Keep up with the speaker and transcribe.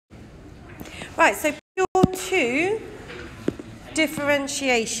Right, so pure 2,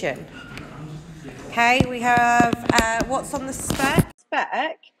 differentiation. Okay, we have what's on the spec?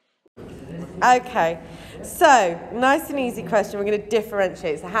 Okay, so nice and easy question. We're going to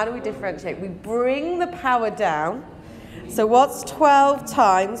differentiate. So how do we differentiate? We bring the power down. So what's 12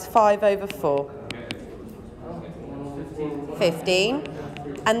 times 5 over 4? 15.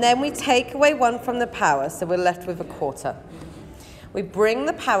 And then we take away 1 from the power, so we're left with a quarter. We bring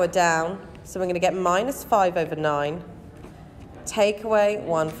the power down, so we're going to get minus 5 over 9. Take away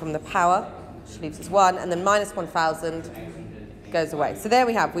 1 from the power, which leaves us 1, and then minus 1,000 goes away. So there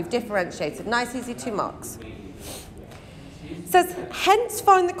we have, we've differentiated. Nice, easy, 2 marks. It says, hence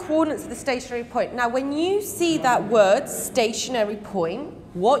find the coordinates of the stationary point. Now, when you see that word, stationary point,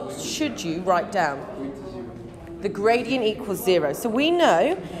 what should you write down? The gradient equals 0. So we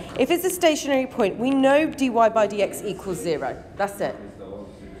know, if it's a stationary point, we know dy by dx equals 0. That's it.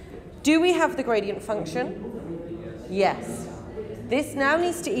 Do we have the gradient function? Yes. This now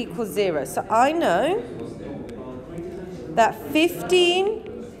needs to equal 0. So I know that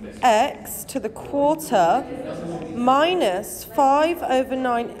 15x to the quarter minus 5 over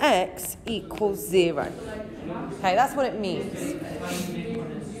 9x equals 0. Okay, that's what it means.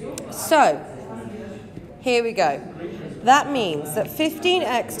 So, here we go. That means that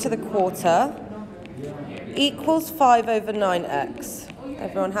 15x to the quarter equals 5 over 9x.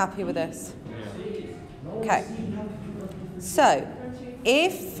 Everyone happy with this? Okay. So,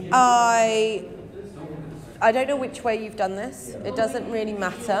 if I don't know which way you've done this. It doesn't really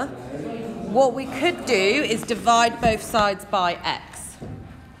matter. What we could do is divide both sides by x.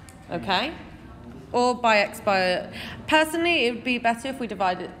 Okay? Or by x by... Personally, it would be better if we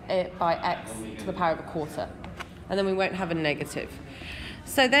divided it by x to the power of a quarter. And then we won't have a negative.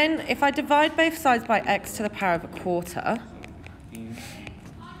 So then, if I divide both sides by x to the power of a quarter,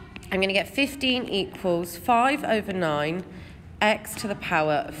 I'm going to get 15 equals 5 over 9 x to the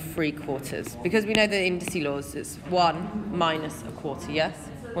power of 3/4. Because we know the indice laws, it's 1 minus a quarter, yes?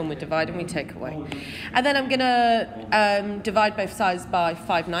 When we're dividing, we take away. And then I'm going to divide both sides by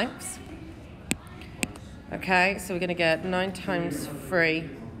 5/9. Okay, so we're going to get 9 times 3,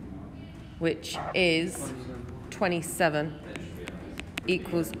 which is 27,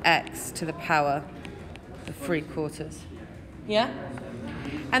 equals x to the power of 3/4. Yeah?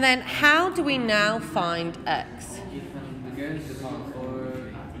 And then how do we now find x?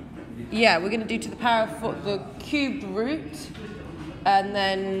 Yeah, we're going to do to the power of 4, the cubed root, and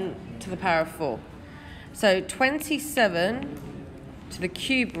then to the power of 4. So 27 to the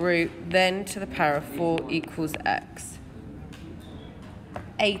cube root, then to the power of 4 equals x.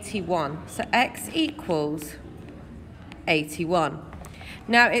 81. So x equals 81.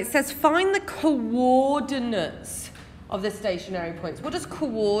 Now it says find the coordinates of the stationary points. What does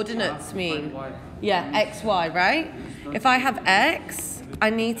coordinates mean? Yeah, x, y, right? If I have x, I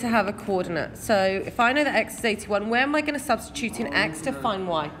need to have a coordinate. So if I know that x is 81, where am I going to substitute in x to find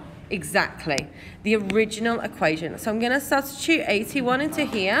y? Exactly, the original equation. So I'm going to substitute 81 into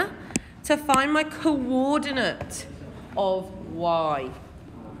here to find my coordinate of y.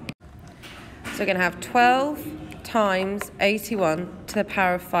 So we're going to have 12 times 81 to the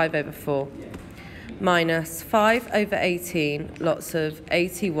power of 5 over 4 minus 5 over 18, lots of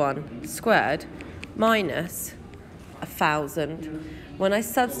 81 squared, minus 1,000. When I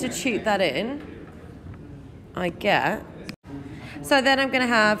substitute that in, I get... So then I'm going to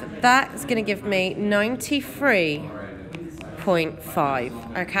have, that's going to give me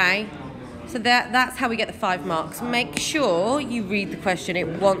 93.5, okay? So that's how we get the 5 marks. Make sure you read the question. It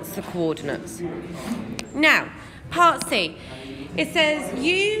wants the coordinates. Now, part C. It says,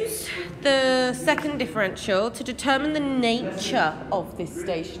 use the second differential to determine the nature of this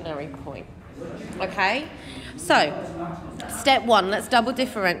stationary point. Okay? So, step 1, let's double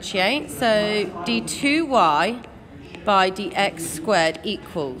differentiate. So, d2y by dx squared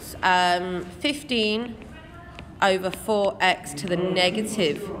equals 15 over 4x to the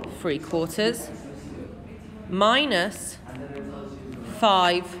negative 3/4 minus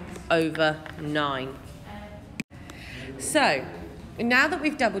 5 over 9. So, now that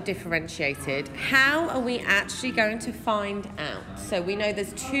we've double differentiated, how are we actually going to find out? So we know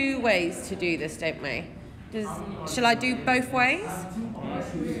there's 2 ways to do this, don't we? Shall I do both ways?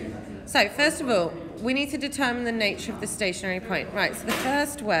 So, first of all, we need to determine the nature of the stationary point. Right, so the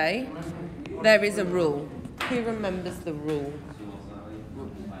first way, there is a rule. Who remembers the rule?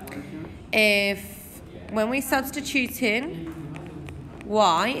 When we substitute in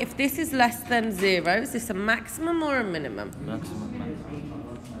y, if this is less than 0, is this a maximum or a minimum? Maximum.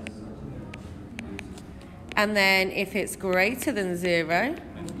 And then if it's greater than 0,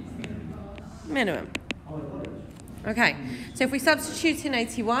 minimum. Okay, so if we substitute in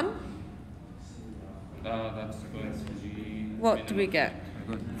 81, that's going to be what do we get?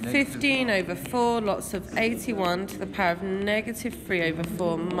 15 over 4, lots of 81 to the power of negative 3 over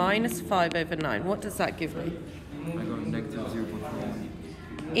 4 minus 5 over 9. What does that give me? I got negative 0.41.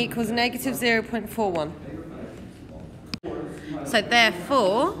 Equals negative 0.41. So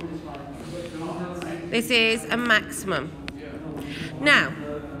therefore, this is a maximum. Now,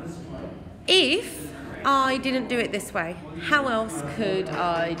 if I didn't do it this way, how else could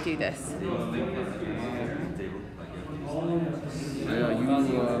I do this? You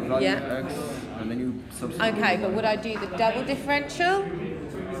value x and then you substitute. Okay, but would I do the double differential?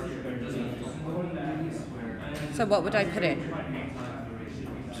 So what would I put in?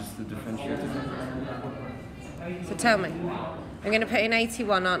 Just the differentiator. So tell me. I'm going to put in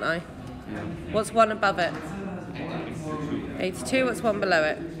 81, aren't I? Yeah. What's one above it? 82. What's one below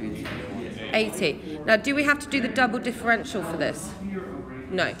it? 80. Now, do we have to do the double differential for this?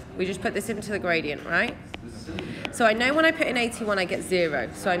 No. We just put this into the gradient, right? So I know when I put in 81, I get 0.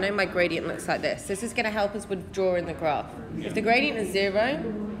 So I know my gradient looks like this. This is going to help us with drawing the graph. If the gradient is 0,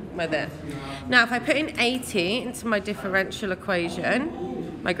 we're there. Now, if I put in 80 into my differential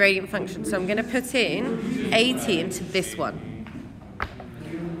equation, my gradient function, so I'm going to put in 80 into this one.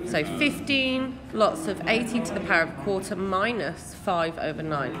 So 15 lots of 80 to the power of a quarter minus 5 over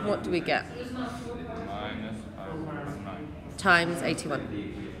 9. What do we get? Minus 5 over 9. Times 81.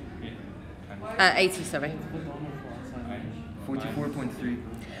 80, sorry. 44.3.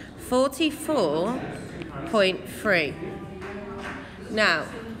 44.3. Now,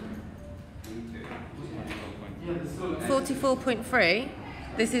 44.3,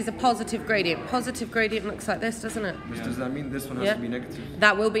 this is a positive gradient. Positive gradient looks like this, doesn't it? Which does that mean this one has to be negative?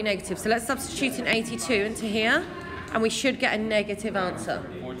 That will be negative. So let's substitute in 82 into here, and we should get a negative answer.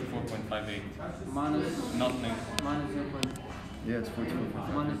 44.58. Minus Nothing. minus 0. Yeah, it's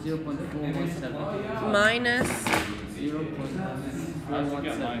 44.58. Minus 0.417. Minus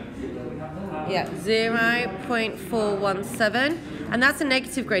 0.417. Yeah, 0.417, and that's a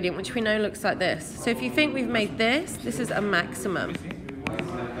negative gradient, which we know looks like this. So if you think we've made this is a maximum.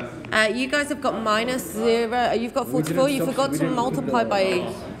 You guys have got minus 0, you've got 44, you forgot to multiply by 8.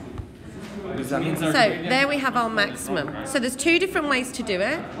 So there we have our maximum. So there's two different ways to do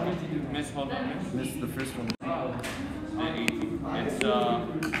it. Miss the first one. It's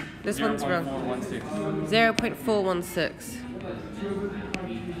This one's wrong. 0.416.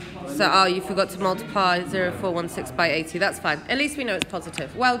 So, you forgot to multiply 0.416 by 80. That's fine. At least we know it's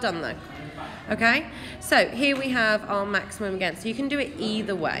positive. Well done, though. Okay? So, here we have our maximum again. So, you can do it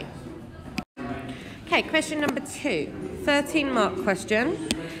either way. Okay, question number 2. 13-mark question.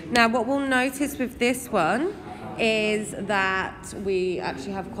 Now, what we'll notice with this one is that we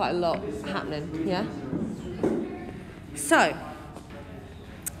actually have quite a lot happening, yeah? So,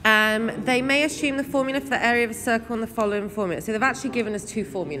 they may assume the formula for the area of a circle in the following formula. So they've actually given us two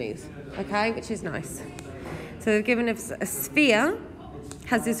formulas, okay, which is nice. So they've given us a sphere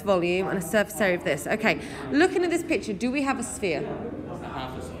has this volume and a surface area of this. Okay, looking at this picture, do we have a sphere?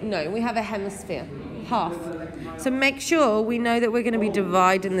 No, we have a hemisphere, half. So make sure we know that we're going to be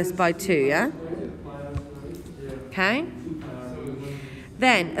dividing this by 2, yeah? Okay.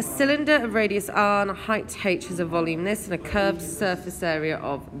 Then, a cylinder of radius r and a height h has a volume this and a curved surface area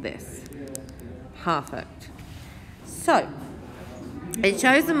of this. Perfect. So, it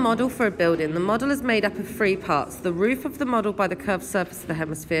shows a model for a building. The model is made up of 3 parts. The roof of the model by the curved surface of the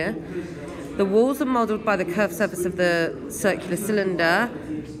hemisphere. The walls are modelled by the curved surface of the circular cylinder.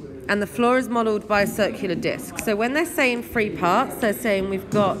 And the floor is modelled by a circular disc. So when they're saying 3 parts, they're saying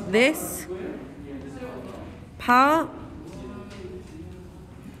we've got this part,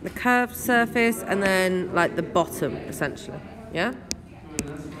 the curved surface, and then like the bottom, essentially, yeah?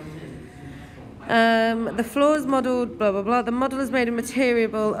 The floor is modelled, blah, blah, blah. The model is made of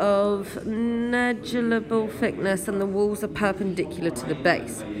material of negligible thickness and the walls are perpendicular to the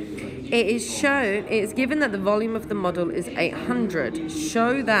base. It is given that the volume of the model is 800.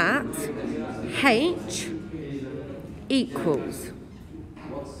 Show that H equals.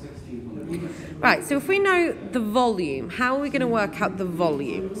 Right, so if we know the volume, how are we going to work out the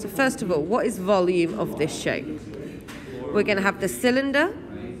volume? So first of all, what is volume of this shape? We're going to have the cylinder,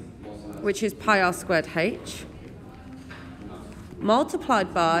 which is pi r squared h,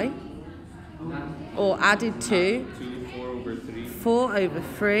 multiplied by, or added to, 4 over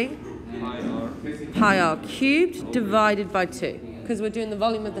 3, pi r cubed, divided by 2. Because we're doing the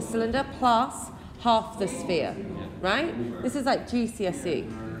volume of the cylinder plus half the sphere, right? This is like GCSE.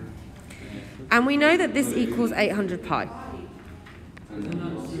 And we know that this equals 800 pi.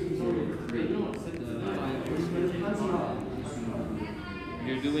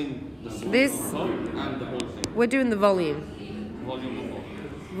 we're doing the small This- component and the whole thing. We're doing the volume. Volume of all.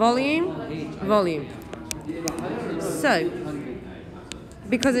 Volume. So,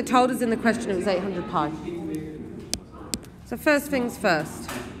 because it told us in the question it was 800 pi. So first things first.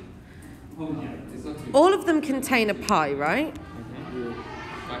 All of them contain a pi, right?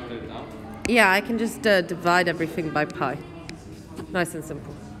 Factor it out. Yeah, I can just divide everything by pi. Nice and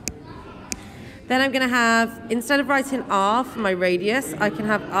simple. Then I'm going to have, instead of writing r for my radius, I can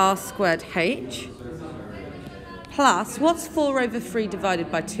have r squared h. Plus, what's 4 over 3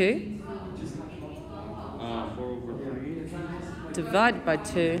 divided by 2? 4 over 3. Divided by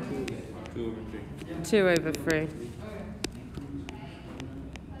 2. 2 over 3. 2 over 3.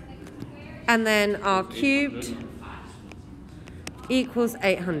 And then r cubed equals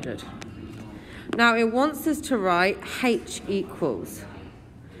 800. Now it wants us to write h equals.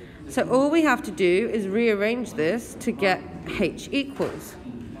 So all we have to do is rearrange this to get h equals.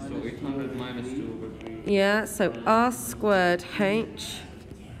 So 800 minus 2 over 3. Yeah, so r squared h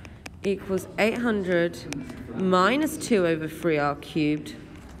equals 800 minus 2 over 3r cubed.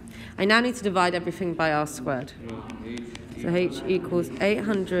 I now need to divide everything by r squared. So h equals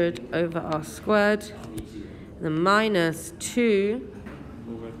 800 over r squared, and then minus 2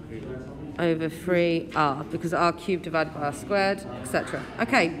 over 3r, because r cubed divided by r squared, etc.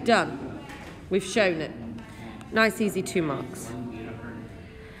 Okay, done. We've shown it. Nice, easy 2 marks.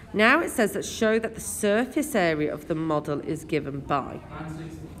 Now it says that show that the surface area of the model is given by.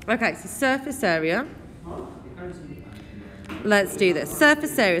 Okay, so surface area. Let's do this.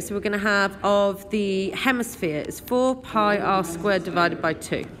 Surface area, so we're going to have of the hemisphere is 4 pi r squared divided by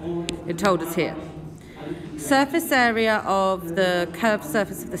 2. It told us here. Surface area of the curved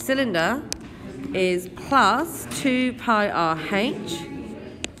surface of the cylinder is plus 2 pi r h.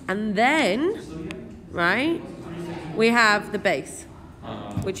 And then, right, we have the base,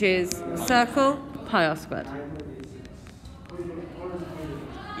 which is circle pi r squared. Do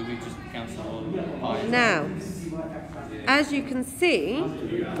we just cancel all pi? Now, as you can see,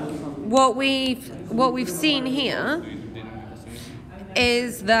 what we've seen here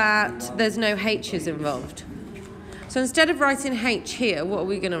is that there's no h's involved. So instead of writing h here, what are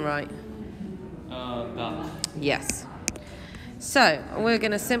we going to write? That. Yes. So we're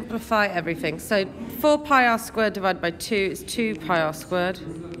going to simplify everything. So 4 pi r squared divided by 2 is 2 pi r squared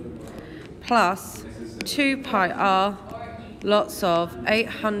plus 2 pi r lots of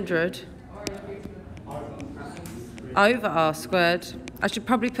 800 over r squared. I should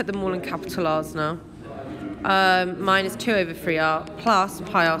probably put them all in capital R's now. Minus 2 over 3r plus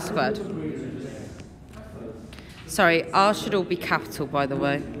pi r squared. Sorry, r should all be capital, by the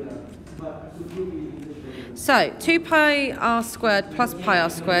way. So 2 pi r squared plus pi r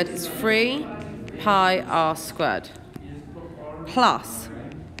squared is 3 pi r squared. Plus,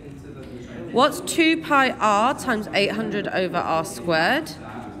 what's 2 pi r times 800 over r squared?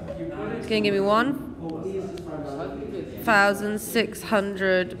 It's going to give me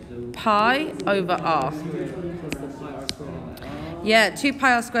 1,600 pi over r. Yeah, 2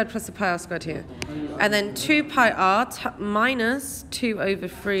 pi r squared plus a pi r squared here. And then 2 pi r minus 2 over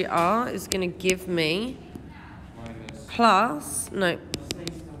 3r is going to give me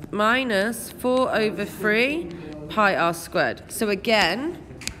minus 4 over 3 pi r squared. So again,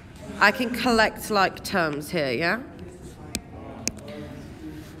 I can collect like terms here, yeah?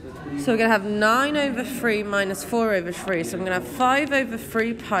 So we're going to have 9 over 3 minus 4 over 3. So I'm going to have 5 over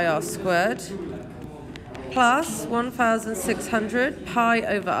 3 pi r squared plus 1,600 pi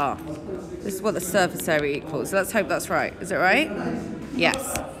over r. This is what the surface area equals. Let's hope that's right. Is it right?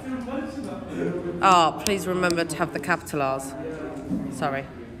 Yes. Please remember to have the capital R's. Sorry.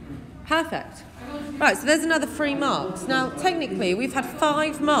 Perfect. Right, so there's another 3 marks. Now, technically, we've had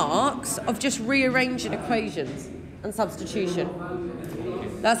 5 marks of just rearranging equations and substitution.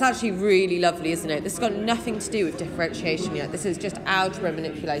 That's actually really lovely, isn't it? This has got nothing to do with differentiation yet. This is just algebra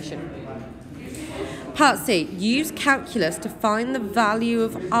manipulation. Part C, use calculus to find the value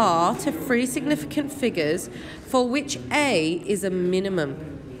of r to 3 significant figures for which a is a minimum.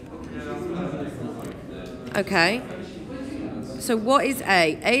 Okay, so what is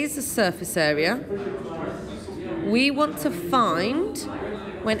A? A is the surface area. We want to find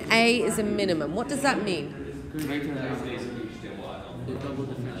when A is a minimum. What does that mean?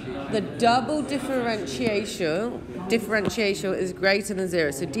 The double differential is greater than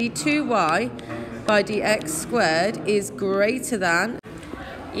 0. So d2y by dx squared is greater than.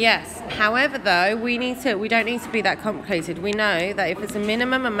 Yes. However, though, we don't need to be that complicated. We know that if it's a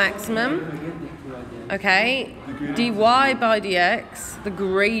minimum and maximum, okay, dy by dx, the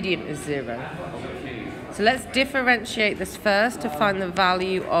gradient is 0. So So let's differentiate this first to find the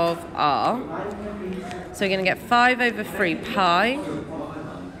value of r. So we're going to get 5 over 3 pi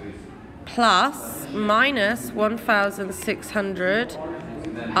plus minus 1,600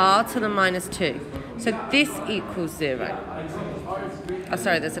 r to the minus 2. So this equals 0. Oh,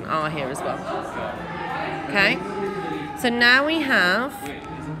 sorry, there's an r here as well. Okay? So now we have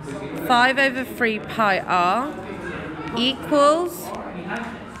 5 over 3 pi r equals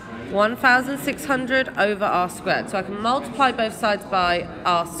 1,600 over r squared. So I can multiply both sides by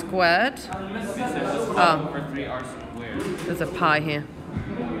r squared. Oh, Over 3r squared. there's a pi here.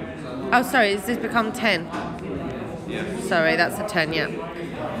 Oh, sorry, has this become 10? Yes. Sorry, that's a 10, yeah.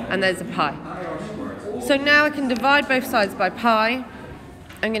 And there's a pi. So now I can divide both sides by pi.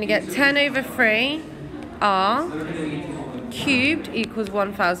 I'm going to get 10 over 3 r cubed equals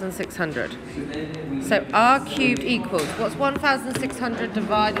 1,600. So r cubed equals, what's 1,600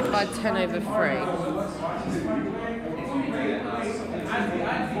 divided by 10 over 3?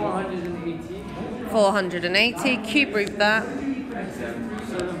 480. Cube root that.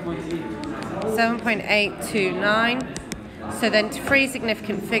 7.829. So then to three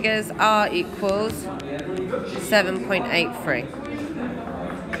significant figures, r equals 7.83.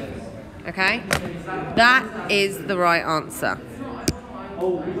 Okay? That is the right answer.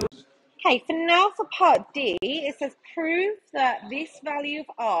 Okay, for now for part D, it says prove that this value of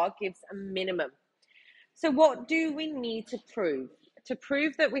r gives a minimum. So what do we need to prove? To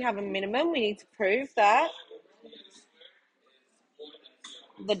prove that we have a minimum, we need to prove that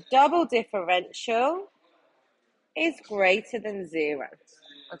the double differential is greater than 0.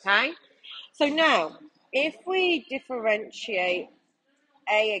 Okay? So now, if we differentiate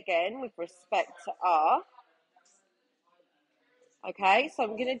a again with respect to r, okay, so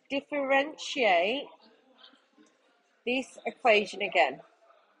I'm going to differentiate this equation again.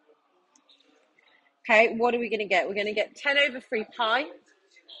 Okay, what are we going to get? We're going to get 10 over 3 pi,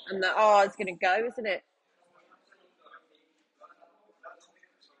 and the r is going to go, isn't it?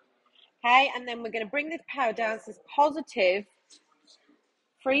 Okay, and then we're going to bring this power down, so it's positive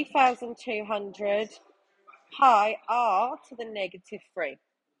 3,200 pi r to the negative 3.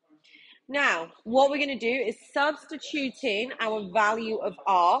 Now, what we're going to do is substitute in our value of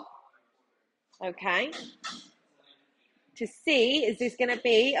r, okay, to see is this going to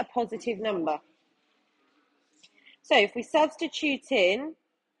be a positive number. So if we substitute in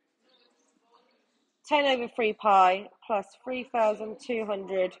 10 over 3 pi plus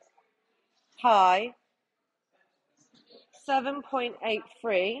 3,200 pi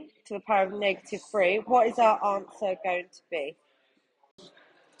 7.83 to the power of negative 3, what is our answer going to be?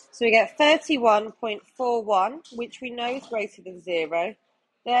 So we get 31.41, which we know is greater than 0,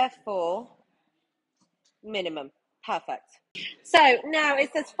 therefore minimum. Perfect. So now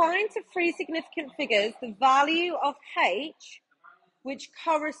it says find to three significant figures the value of h which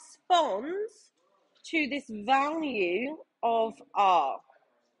corresponds to this value of r.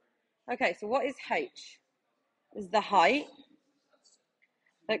 Okay, so what is h? Is the height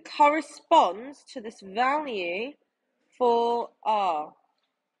that corresponds to this value for r.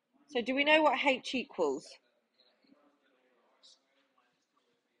 So do we know what h equals?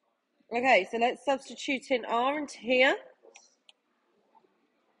 Okay, so let's substitute in r into here.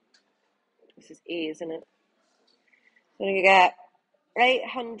 This is e, isn't it? So we get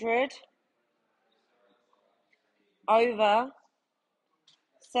 800 over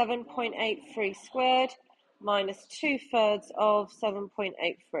 7.83 squared minus 2/3 of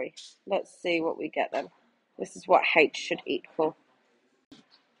 7.83. Let's see what we get then. This is what h should equal,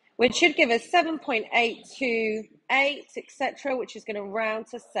 which should give us 7.828, etc., which is going to round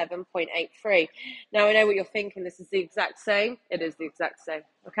to 7.83. Now, I know what you're thinking. This is the exact same. It is the exact same.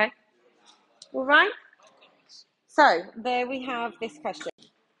 Okay? All right? So, there we have this question.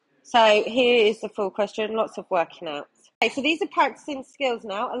 So, here is the full question. Lots of working out. Okay, so these are practicing skills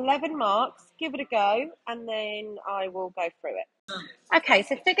now. 11 marks. Give it a go, and then I will go through it. Okay,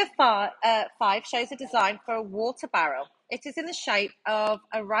 so figure 5 shows a design for a water barrel. It is in the shape of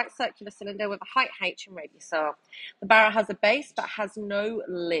a right circular cylinder with a height h and radius r. The barrel has a base but has no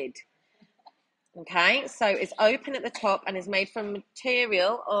lid. Okay, so it's open at the top and is made from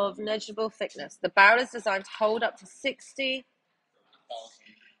material of negligible thickness. The barrel is designed to hold up to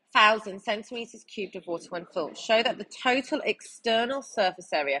 60,000 centimeters cubed of water when full. Show that the total external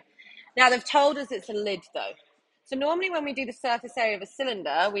surface area. Now, they've told us it's a lid, though. So normally when we do the surface area of a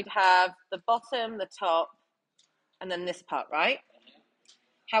cylinder, we'd have the bottom, the top, and then this part, right?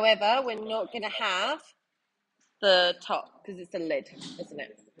 However, we're not going to have the top because it's a lid, isn't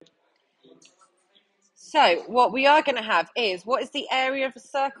it? So what we are going to have is, what is the area of a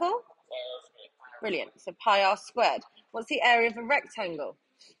circle? Brilliant. So pi r squared. What's the area of a rectangle?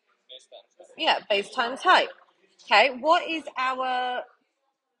 Yeah, base times height. Okay, what is our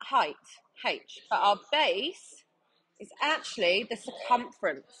height? H. But our base is actually the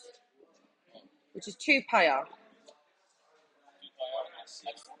circumference, which is 2 pi r.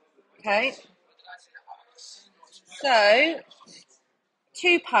 Okay, so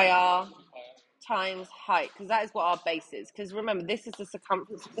 2 pi r times height, because that is what our base is. Because remember, this is the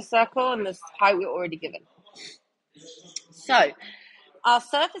circumference of the circle, and the height we're already given. So our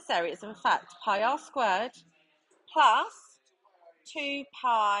surface area is in fact pi r squared plus 2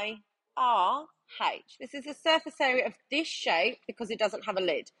 pi r h. This is the surface area of this shape because it doesn't have a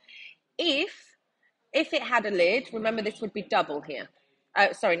lid. If it had a lid, remember this would be double here.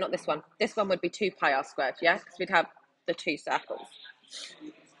 Sorry, not this one. This one would be 2 pi r squared, yeah? Because we'd have the two circles.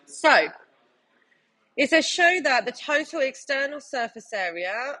 So it says show that the total external surface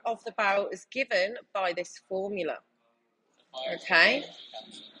area of the barrel is given by this formula. Okay?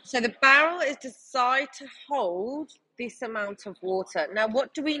 So the barrel is designed to hold this amount of water. Now,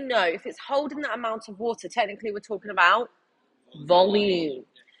 what do we know? If it's holding that amount of water, technically we're talking about volume.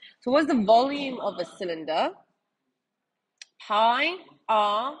 So what's the volume of a cylinder? Pi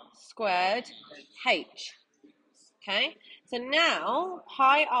r squared h. Okay, so now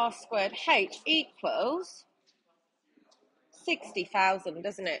pi r squared h equals 60,000,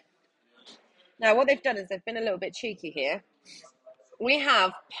 doesn't it? Now what they've done is they've been a little bit cheeky here. We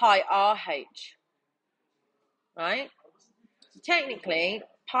have pi r h, right? Technically,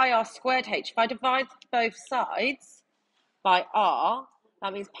 pi r squared h, if I divide both sides by r,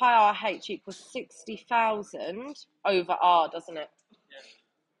 that means pi r h equals 60,000 over r, doesn't it?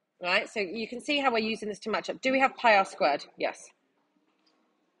 Right, so you can see how we're using this to match up. Do we have pi r squared? Yes.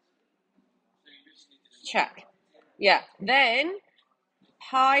 Check. Yeah, then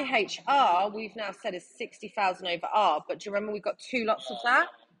pi hr, we've now said is 60,000 over r, but do you remember we've got two lots of that?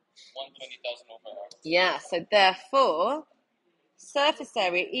 120,000 over R. Yeah, so therefore, surface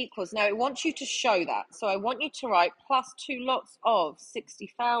area equals, now it wants you to show that, so I want you to write plus two lots of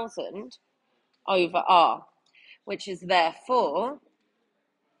 60,000 over r, which is therefore,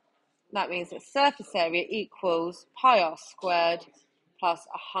 that means that surface area equals pi r squared plus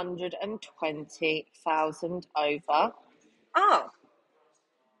 120,000 over r.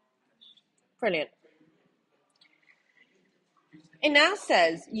 Brilliant. It now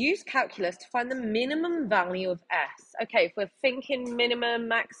says use calculus to find the minimum value of S. Okay, if we're thinking minimum,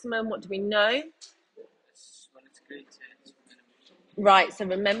 maximum, what do we know? When it's greater, it's minimum. Right, so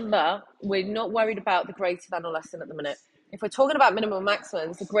remember, we're not worried about the greater than or less than at the minute. If we're talking about minimum and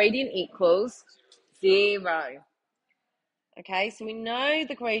maximums, the gradient equals 0. Okay, so we know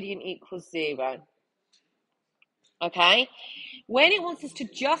the gradient equals 0. Okay, when it wants us to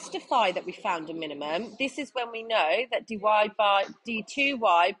justify that we found a minimum, this is when we know that dy by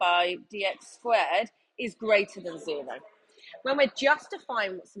d2y by dx squared is greater than 0. When we're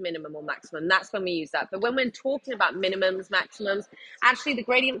justifying what's the minimum or maximum, that's when we use that. But when we're talking about minimums, maximums, actually the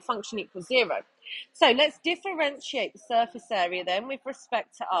gradient function equals 0. So let's differentiate the surface area then with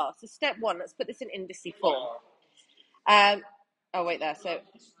respect to r. So step 1, let's put this in indice form. So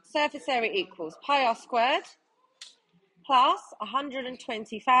surface area equals pi r squared plus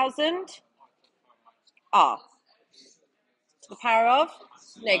 120,000 r to the power of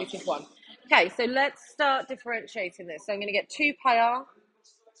 -1. Okay, so let's start differentiating this. So I'm going to get 2 pi r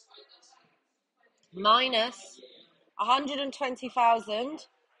minus 120,000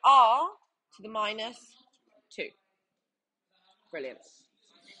 r to the -2. Brilliant.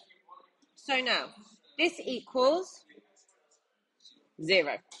 So now, this equals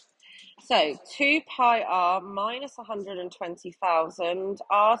 0. So 2 pi r minus 120,000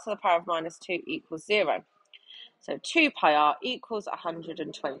 r to the power of -2 equals 0. So 2 pi r equals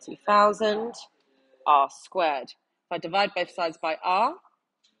 120,000 r squared. If I divide both sides by r,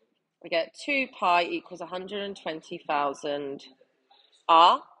 I get 2 pi equals 120,000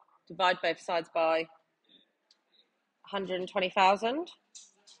 r. Divide both sides by 120,000.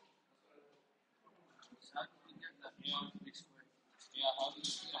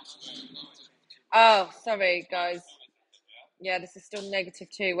 Oh, sorry, guys. Yeah, this is still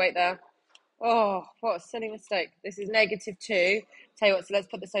 -2. Wait there. Oh, what a silly mistake. This is -2. Tell you what, so let's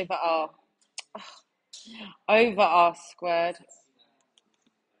put this over r. Over r squared.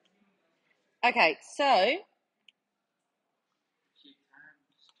 Okay, so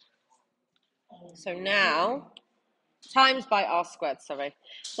now times by r squared, sorry.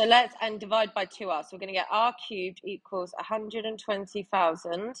 So let's, and divide by 2r. So we're going to get r cubed equals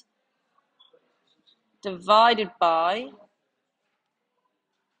 120,000 divided by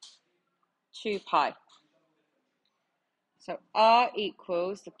 2 pi. So r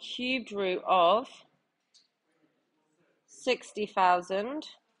equals the cubed root of 60,000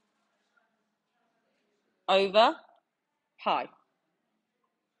 over pi.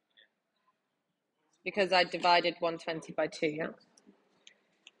 Because I divided 120 by 2, yeah?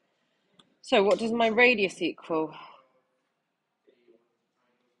 So what does my radius equal?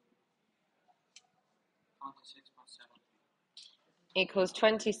 26.7. Equals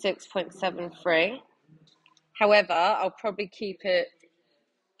 26.73. However, I'll probably keep it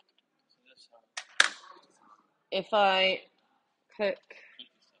if I click.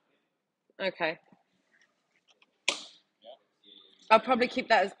 Okay. I'll probably keep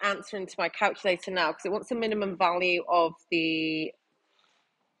that as answer into my calculator now because it wants a minimum value of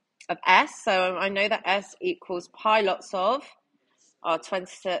S. So I know that S equals pi lots of our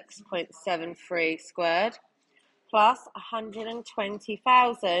 26.73 squared plus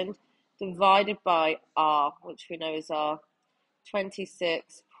 120,000 divided by R, which we know is our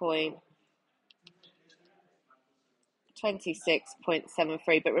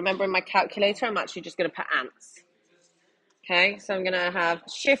 26.73. But remember, in my calculator, I'm actually just going to put ants. Okay, so I'm going to have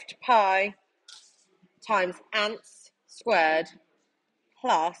shift pi times ants squared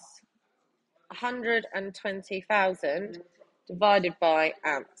plus 120,000 divided by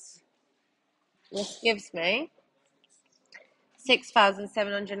ants. This gives me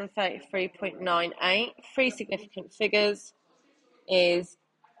 6,733.98. Three significant figures is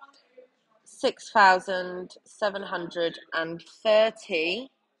 6,730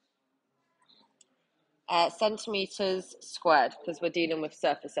 centimeters squared because we're dealing with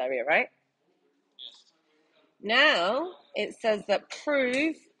surface area, right? Now it says that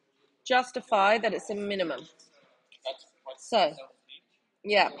prove, justify that it's a minimum. So,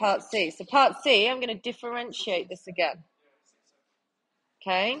 yeah, part C. So part C, I'm going to differentiate this again.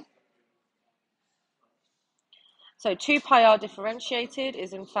 Okay. So 2 pi r differentiated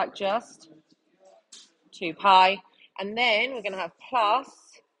is in fact just 2 pi. And then we're going to have plus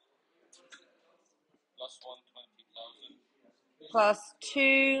 120,000. plus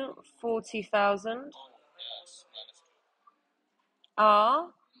 240,000 Yes, r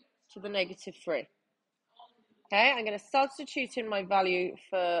to the negative 3. Okay, I'm going to substitute in my value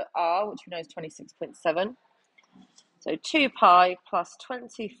for r, which we know is 26.7. So 2 pi plus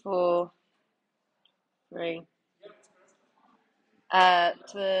 24, 3, to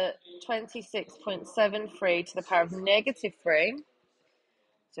the 26.73 to the power of negative 3.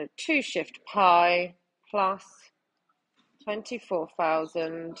 So 2 shift pi plus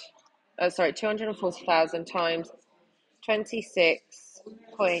 240,000 times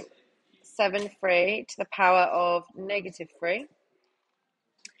 26.73 to the power of negative 3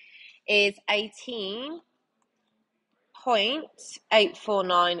 is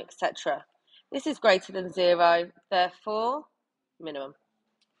 18.849, etc. This is greater than 0, therefore minimum.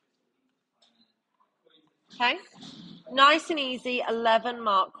 Okay, nice and easy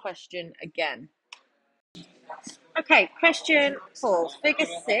 11-mark question again. Okay, question 4. Figure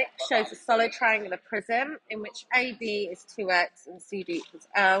 6 shows a solid triangular prism in which AB is 2x and CD equals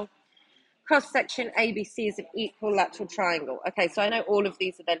L. Cross-section ABC is an equilateral triangle. Okay, so I know all of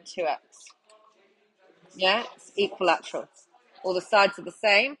these are then 2x. Yeah, it's equilateral. All the sides are the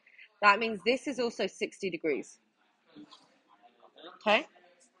same. That means this is also 60 degrees. Okay.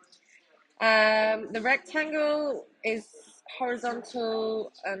 The rectangle is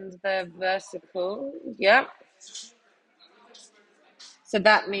horizontal and they're vertical. Yeah. So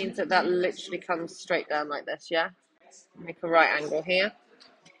that means that literally comes straight down like this, yeah? Make a right angle here.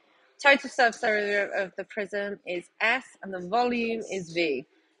 Total surface area of the prism is S and the volume is V.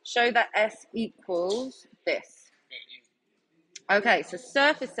 Show that S equals this. Okay, so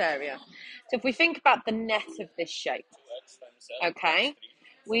surface area. So if we think about the net of this shape, okay,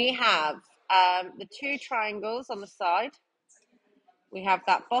 we have the two triangles on the side. We have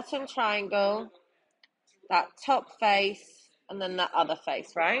that bottom triangle, that top face, and then that other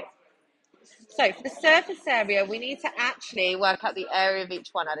face, right? So for the surface area, we need to actually work out the area of each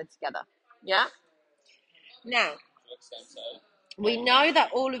one added together. Yeah? Now, we know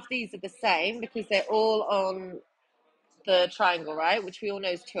that all of these are the same because they're all on the triangle, right? Which we all know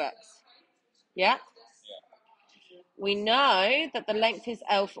is 2x. Yeah? We know that the length is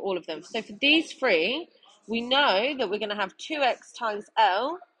L for all of them. So for these three, we know that we're going to have 2x times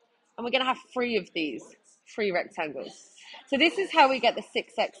L, and we're going to have 3 of these, 3 rectangles. So this is how we get the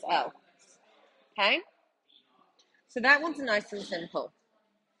 6xL. Okay? So that one's nice and simple.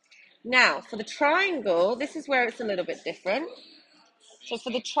 Now, for the triangle, this is where it's a little bit different. So for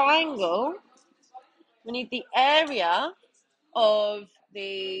the triangle, we need the area of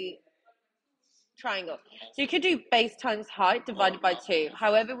the triangle. So you could do base times height divided by 2.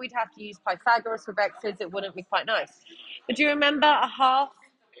 However, we'd have to use Pythagoras with x's. It wouldn't be quite nice. But do you remember a half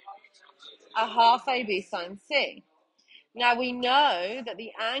AB sine C? Now we know that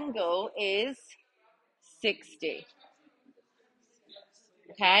the angle is 60.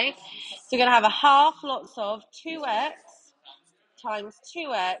 Okay, so you're going to have a half lots of 2x times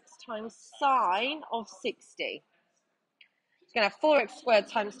 2x times sine of 60. You're going to have 4x squared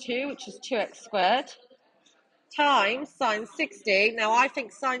times 2, which is 2x squared, times sine 60. Now I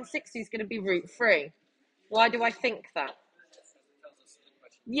think sine 60 is going to be root 3. Why do I think that?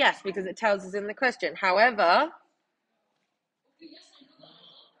 Yes, because it tells us in the question. However,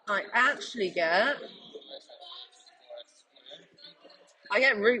 I actually get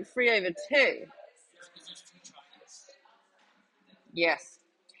root 3 over 2. Yes,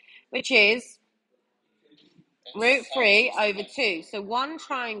 which is root 3 over 2. So one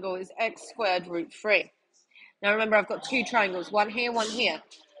triangle is x squared root 3. Now remember, I've got two triangles, one here, one here.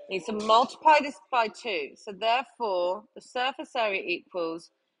 I need to multiply this by 2. So therefore, the surface area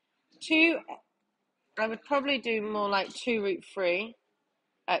equals 2. I would probably do more like 2 root 3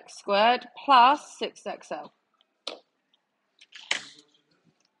 x squared plus 6xl.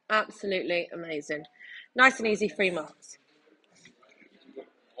 Absolutely amazing. Nice and easy, 3 marks.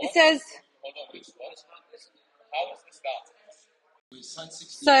 It says, How is this done?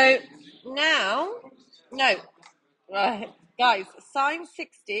 so now, no, right, guys, sine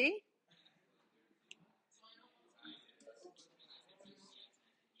 60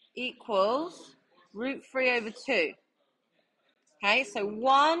 equals root 3 over 2. Okay, so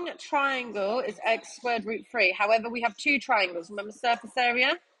one triangle is x squared root 3. However, we have two triangles. Remember surface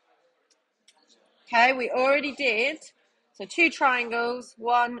area? Okay, we already did. So 2 triangles,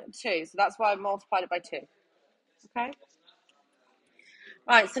 1, 2. So that's why I multiplied it by 2. Okay.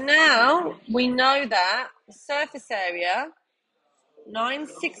 Right, so now we know that the surface area,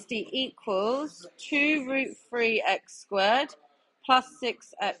 960 equals 2 root 3 x squared plus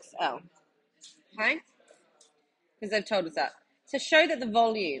 6xl. Okay? Because they've told us that. To show that the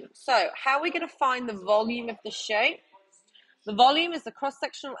volume. So how are we going to find the volume of the shape? The volume is the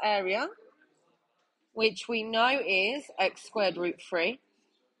cross-sectional area, which we know is x squared root 3,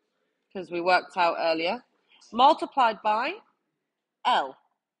 because we worked out earlier, multiplied by L,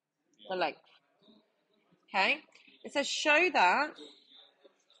 the length. Okay? It says show that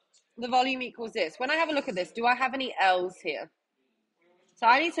the volume equals this. When I have a look at this, do I have any L's here? So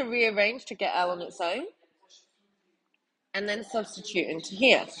I need to rearrange to get L on its own, and then substitute into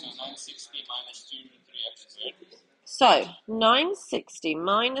here. So 960 minus 2 root 3 x squared. So 960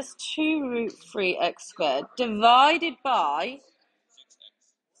 minus 2 root 3 x squared divided by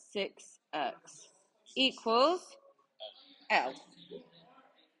 6x equals L.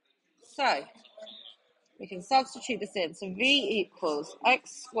 So we can substitute this in. So V equals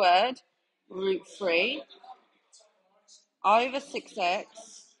x squared root 3 over 6x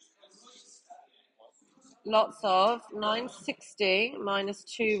lots of 960 minus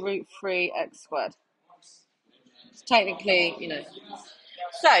 2 root 3 x squared. It's technically,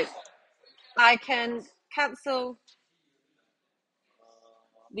 So I can cancel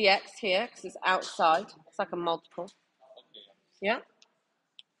the x here because it's outside. It's like a multiple. Yeah?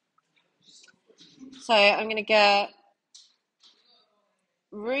 So I'm going to get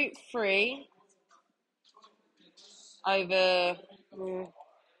root 3 over...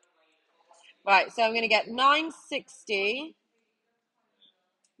 Right, so I'm going to get 960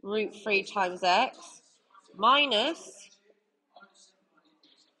 root 3 times x minus...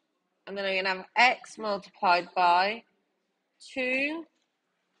 And then I'm going to have x multiplied by 2.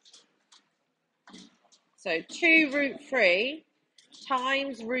 So 2 root 3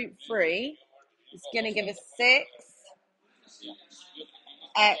 times root 3 is going to give us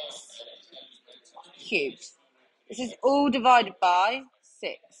 6x cubed. This is all divided by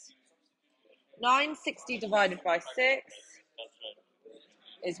 6. 960 divided by 6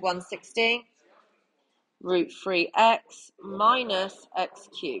 is 160. Root 3x minus x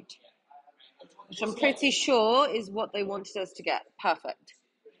cubed. Which I'm pretty sure is what they wanted us to get. Perfect.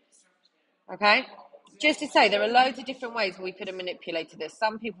 Okay? Just to say, there are loads of different ways we could have manipulated this.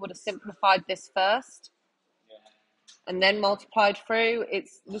 Some people would have simplified this first and then multiplied through.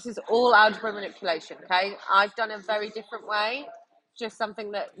 This is all algebra manipulation, okay? I've done a very different way, just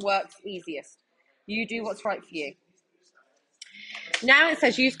something that works easiest. You do what's right for you. Now it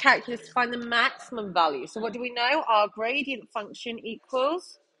says use calculus to find the maximum value. So what do we know? Our gradient function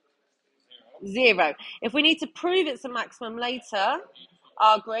equals 0. If we need to prove it's a maximum later,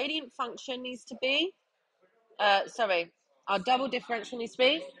 our gradient function needs to be, our double differential needs to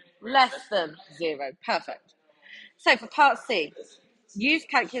be less than 0. Perfect. So for part C, use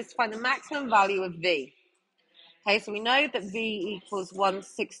calculus to find the maximum value of v. Okay, so we know that v equals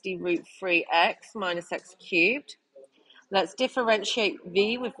 160 root 3x minus x cubed. Let's differentiate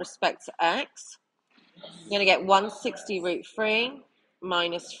v with respect to x. You're going to get 160 root 3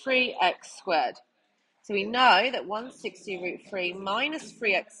 minus 3x squared. So we know that 160 root 3 minus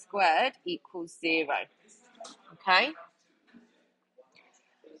 3x squared equals 0. Okay?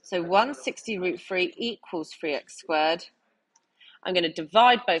 So 160 root 3 equals 3x squared. I'm going to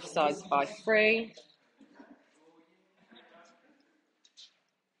divide both sides by 3.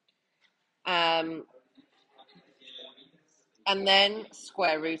 And then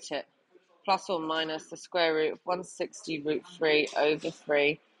square root it. Plus or minus the square root of 160 root 3 over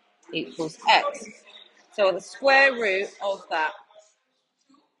 3 equals x. So the square root of that.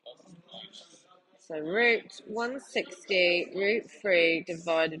 So root 160 root 3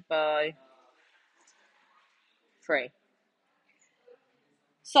 divided by 3.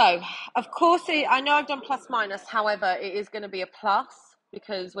 So, of course, I know I've done plus minus. However, it is going to be a plus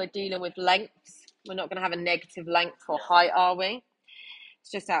because we're dealing with lengths. We're not going to have a negative length or height, are we? It's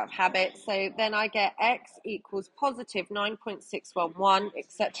just out of habit. So then I get x equals positive 9.611,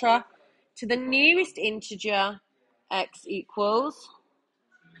 etc. To the nearest integer, x equals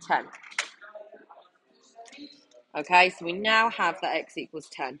 10. Okay, so we now have that x equals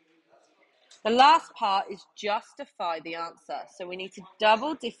 10. The last part is justify the answer. So we need to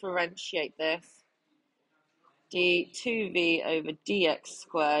double differentiate this. d2v over dx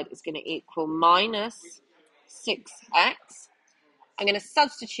squared is going to equal minus 6x. I'm going to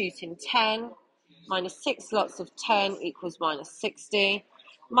substitute in 10. Minus 6 lots of 10 equals minus 60.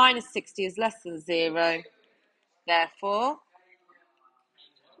 Minus 60 is less than 0. Therefore,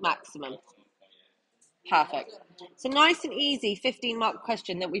 maximum. Perfect. So nice and easy 15-mark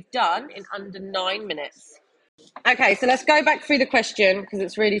question that we've done in under 9 minutes. Okay, so let's go back through the question because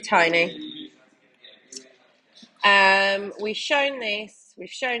it's really tiny. We've shown this.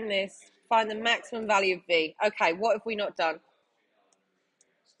 Find the maximum value of v. Okay, what have we not done?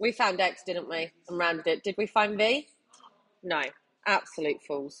 We found x, didn't we? And rounded it. Did we find v? No. Absolute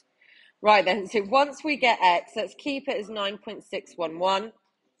fools. Right then, so once we get x, let's keep it as 9.611.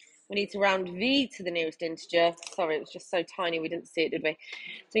 We need to round v to the nearest integer. Sorry, it was just so tiny we didn't see it, did we?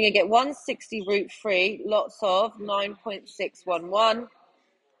 So we're going to get 160 root 3, lots of 9.611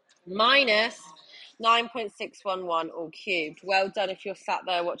 minus 9.611 all cubed. Well done if you're sat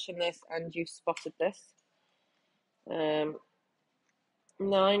there watching this and you've spotted this.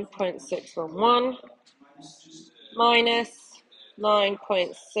 9.611 minus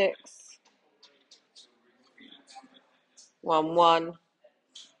 9.611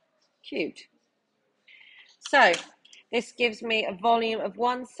 cubed. So this gives me a volume of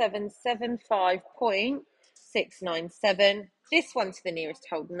 1775.697. This one to the nearest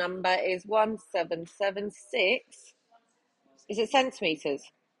whole number is 1776. Is it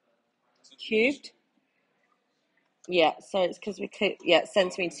centimetres? Cubed? Yeah, so it's because we could, yeah,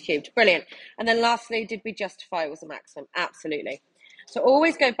 centimetres cubed. Brilliant. And then lastly, did we justify it was a maximum? Absolutely. So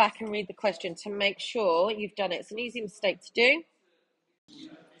always go back and read the question to make sure you've done it. It's an easy mistake to do.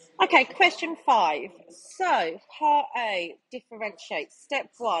 Okay, question 5. So, part A, differentiate. Step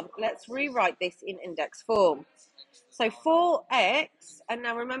 1, let's rewrite this in index form. So 4x, and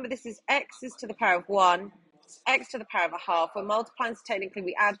now remember this is x is to the power of 1, x to the power of a half. We're multiplying, so technically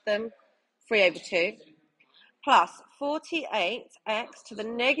we add them, 3 over 2, plus 48x to the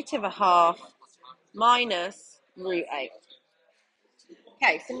negative a half minus root 8.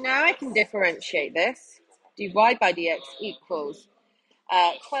 Okay, so now I can differentiate this. dy by dx equals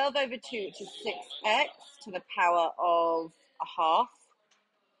 12 over 2, which is 6x to the power of a half,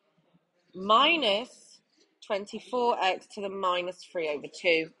 minus 24x to the minus 3 over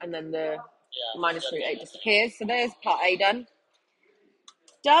 2, and then the minus root 8 disappears. So there's part A done.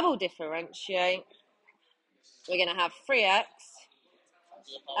 Double differentiate. We're going to have 3x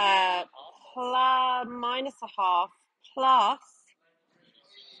plus minus a half plus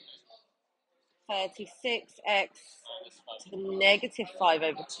 36x to the negative 5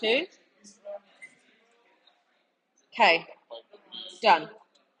 over 2. Okay, done.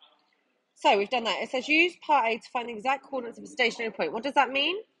 So we've done that. It says use part A to find the exact coordinates of a stationary point. What does that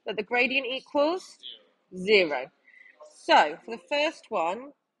mean? That the gradient equals 0. So for the first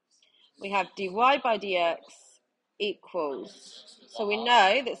one, we have dy by dx equals, so we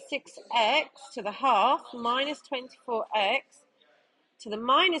know that 6x to the half minus 24x to the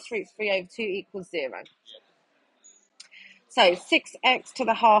minus root 3 over 2 equals 0. So 6x to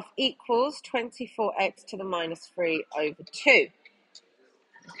the half equals 24x to the minus 3 over 2.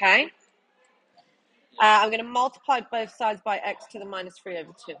 Okay? I'm going to multiply both sides by x to the minus 3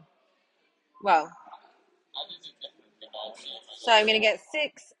 over 2. Well, so I'm going to get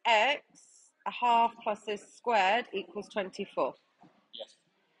 6x a half plus this squared equals 24. Yes.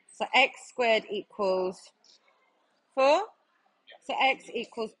 So x squared equals 4. So x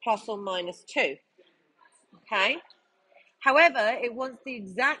equals plus or minus 2. Okay? However, it wants the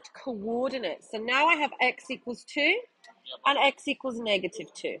exact coordinates. So now I have x equals 2 and x equals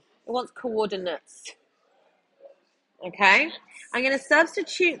negative 2. It wants coordinates. Okay? I'm going to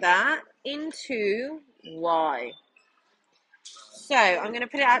substitute that into y. So I'm going to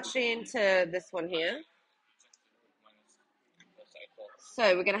put it actually into this one here.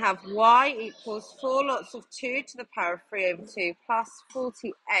 So we're going to have y equals 4 lots of 2 to the power of 3 over 2 plus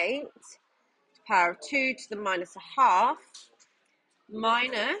 48 to the power of 2 to the minus a half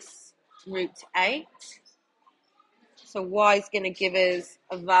minus root 8. So y is going to give us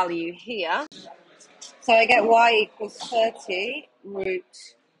a value here. So I get y equals 30 root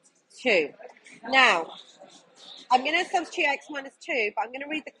 2. Now, I'm going to substitute x minus 2, but I'm going to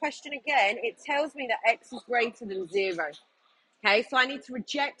read the question again. It tells me that x is greater than 0. Okay, so I need to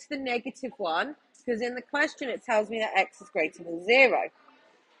reject the negative one, because in the question it tells me that x is greater than 0.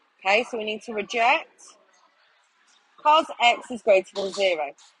 Okay, so we need to reject because x is greater than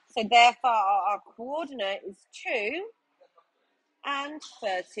 0. So therefore our coordinate is 2 and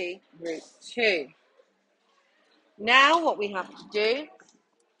 30 root 2. Now what we have to do,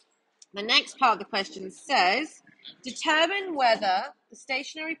 the next part of the question says, determine whether the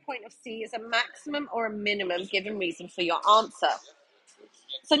stationary point of C is a maximum or a minimum given reason for your answer.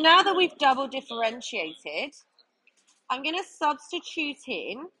 So now that we've double differentiated, I'm going to substitute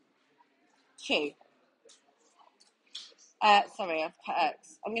in 2. Sorry, I've put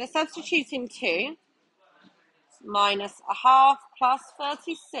x. I'm going to substitute in 2 minus a half plus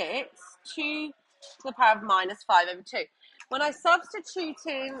 36, 2 to the power of minus 5 over 2. When I substitute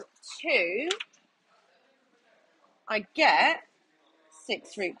in 2, I get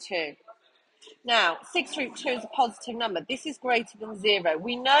 6 root 2. Now, 6 root 2 is a positive number. This is greater than 0.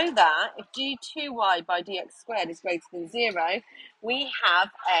 We know that if d2y by dx squared is greater than 0, we have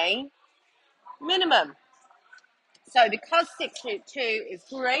a minimum. So because 6 root 2 is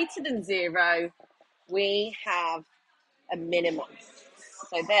greater than 0, we have a minimum.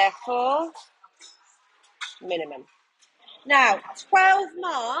 So therefore, minimum. Now, 12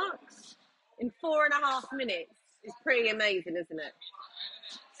 marks in 4.5 minutes is pretty amazing, isn't it?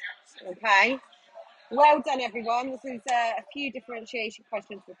 Okay. Well done, everyone. This is a few differentiation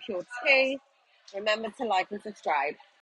questions for Pure T. Remember to like and subscribe.